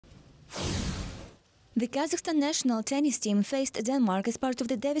The Kazakhstan national tennis team faced Denmark as part of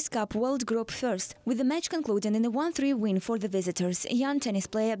the Davis Cup World Group first, with the match concluding in a 1-3 win for the visitors. Young tennis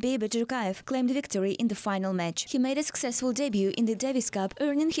player Qazakh claimed victory in the final match. He made a successful debut in the Davis Cup,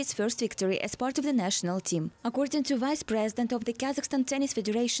 earning his first victory as part of the national team. According to Vice President of the Kazakhstan Tennis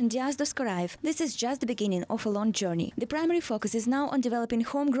Federation Diaz Doskarayev, this is just the beginning of a long journey. The primary focus is now on developing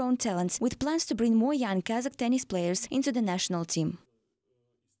homegrown talents, with plans to bring more young Kazakh tennis players into the national team.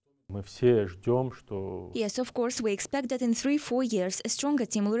 Yes, of course, we expect that in 3-4 years, a stronger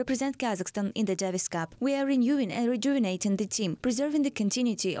team will represent Kazakhstan in the Davis Cup. We are renewing and rejuvenating the team, preserving the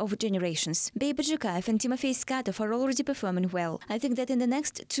continuity of generations. Qazakh and Timofey Skatov are already performing well. I think that in the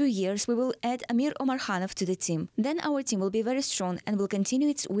next 2 years we will add Amir Omarkhanov to the team. Then our team will be very strong and will continue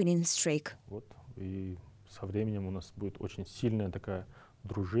its winning streak. И со временем у нас будет очень сильная такая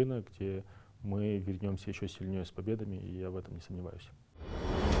дружина, где мы вернемся еще сильнее с победами, и я в этом не сомневаюсь.